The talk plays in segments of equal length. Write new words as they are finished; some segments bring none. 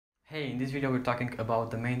Hey, in this video we're talking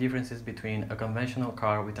about the main differences between a conventional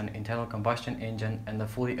car with an internal combustion engine and a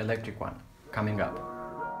fully electric one, coming up.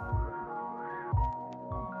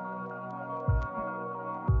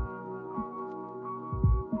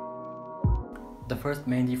 The first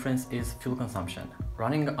main difference is fuel consumption.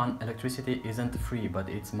 Running on electricity isn't free, but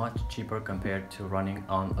it's much cheaper compared to running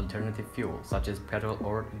on alternative fuel, such as petrol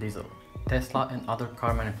or diesel. Tesla and other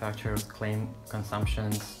car manufacturers claim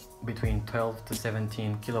consumptions between 12 to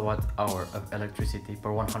 17 kilowatt-hour of electricity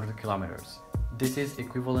per 100 kilometers. This is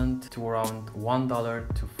equivalent to around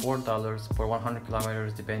 $1 to $4 per 100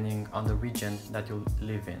 kilometers depending on the region that you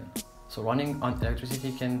live in. So running on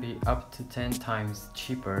electricity can be up to 10 times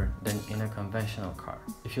cheaper than in a conventional car.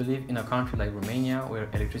 If you live in a country like Romania, where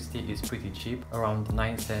electricity is pretty cheap, around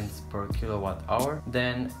 9 cents per kilowatt hour,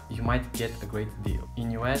 then you might get a great deal.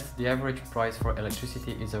 In US, the average price for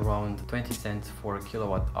electricity is around 20 cents for a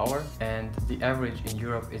kilowatt hour, and the average in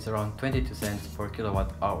Europe is around 22 cents per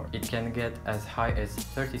kilowatt hour. It can get as high as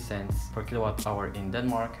 30 cents per kilowatt hour in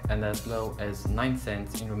Denmark and as low as 9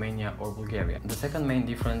 cents in Romania or Bulgaria. The second main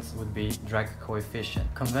difference would be drag coefficient.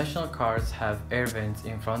 Conventional cars have air vents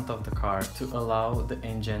in front of the car to allow the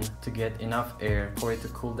engine to get enough air for it to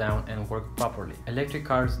cool down and work properly. Electric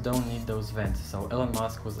cars don't need those vents, so Elon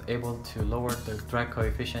Musk was able to lower the drag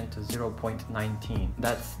coefficient to 0.19.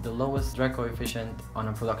 That's the lowest drag coefficient on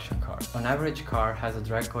a production car. An average car has a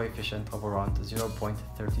drag coefficient of around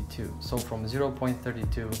 0.32. So from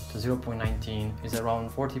 0.32 to 0.19 is around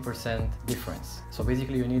 40% difference. So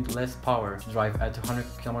basically you need less power to drive at 200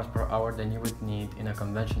 km per hour than you would need in a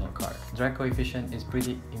conventional car. Drag coefficient is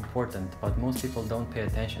pretty important, but most people don't pay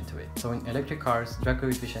attention to it. So in electric cars, drag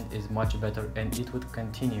coefficient is much better and it would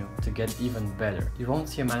continue to get even better. You won't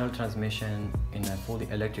see a manual transmission in a fully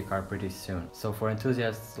electric car pretty soon. So for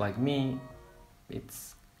enthusiasts like me,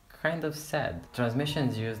 it's kind of sad.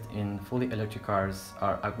 Transmissions used in fully electric cars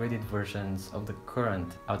are upgraded versions of the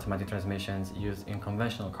current automatic transmissions used in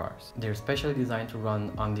conventional cars. They're specially designed to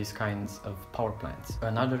run on these kinds of power plants.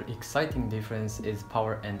 Another exciting difference is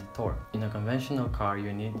power and torque. In a conventional car,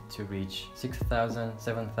 you need to reach 6,000,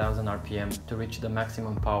 7,000 RPM to reach the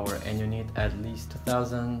maximum power, and you need at least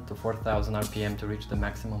 2,000 to 4,000 RPM to reach the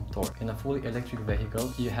maximum torque. In a fully electric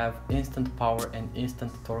vehicle, you have instant power and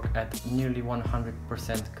instant torque at nearly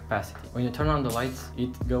 100% capacity. When you turn on the lights,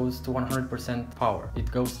 it goes to 100% power.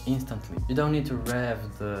 It goes instantly. You don't need to rev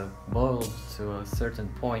the bulb to a certain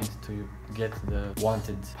point to get the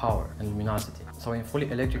wanted power and luminosity. So in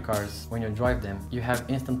fully electric cars, when you drive them, you have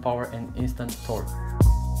instant power and instant torque.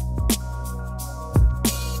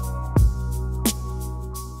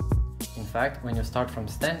 In fact, when you start from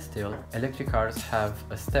standstill, electric cars have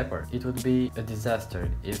a stepper. It would be a disaster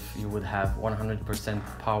if you would have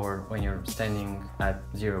 100% power when you're standing at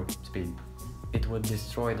 0 speed. It would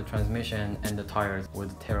destroy the transmission and the tires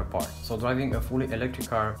would tear apart. So driving a fully electric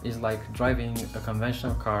car is like driving a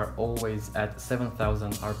conventional car always at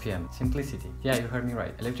 7,000 RPM. Simplicity. Yeah, you heard me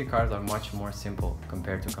right. Electric cars are much more simple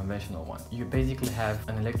compared to conventional ones. You basically have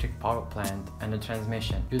an electric power plant and a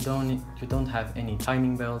transmission. You don't have any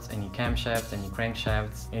timing belts, any camshafts, any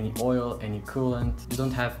crankshafts, any oil, any coolant. You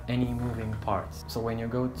don't have any moving parts. So when you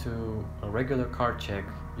go to a regular car check,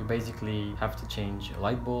 you basically have to change a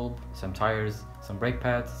light bulb, some tires, some brake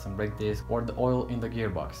pads, some brake discs, or the oil in the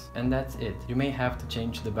gearbox. And that's it. You may have to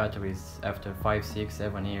change the batteries after 5, 6,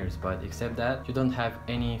 7 years, but except that, you don't have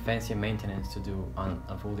any fancy maintenance to do on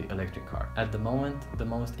a fully electric car. At the moment, the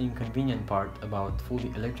most inconvenient part about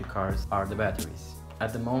fully electric cars are the batteries.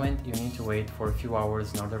 At the moment, you need to wait for a few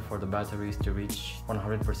hours in order for the batteries to reach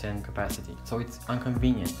 100% capacity. So it's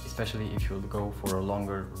inconvenient, especially if you go for a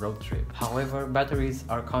longer road trip. However, batteries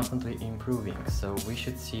are constantly improving, so we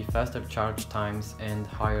should see faster charge times and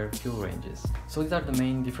higher fuel ranges. So these are the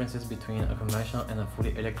main differences between a conventional and a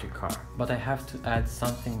fully electric car. But I have to add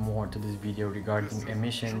something more to this video regarding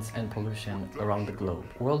emissions and pollution around the globe.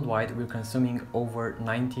 Worldwide, we're consuming over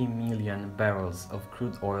 90 million barrels of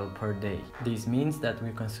crude oil per day. This means that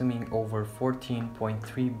we're consuming over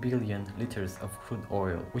 14.3 billion liters of crude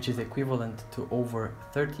oil, which is equivalent to over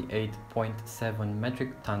 38.7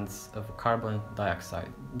 metric tons of carbon dioxide.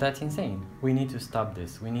 That's insane. We need to stop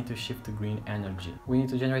this. We need to shift to green energy. We need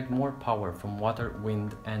to generate more power from water,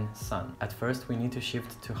 wind, and sun. At first, we need to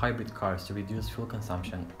shift to hybrid cars to reduce fuel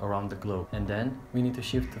consumption around the globe. And then, we need to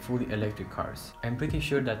shift to fully electric cars. I'm pretty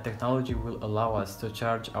sure that technology will allow us to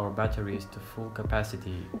charge our batteries to full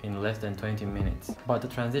capacity in less than 20 minutes. But the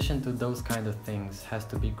transition to those kind of things has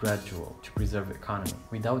to be gradual to preserve economy.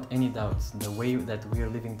 Without any doubts, the way that we are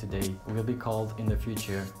living today will be called in the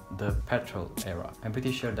future the petrol era. I'm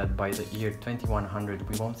pretty sure that by the year 2100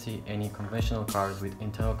 we won't see any conventional cars with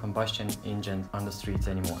internal combustion engines on the streets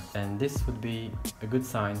anymore. And this would be a good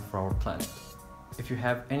sign for our planet. If you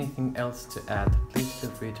have anything else to add, please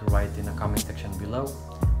feel free to write in the comment section below.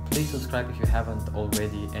 Please subscribe if you haven't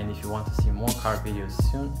already, and if you want to see more car videos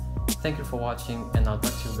soon. Thank you for watching, and I'll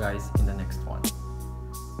talk to you guys in the next one.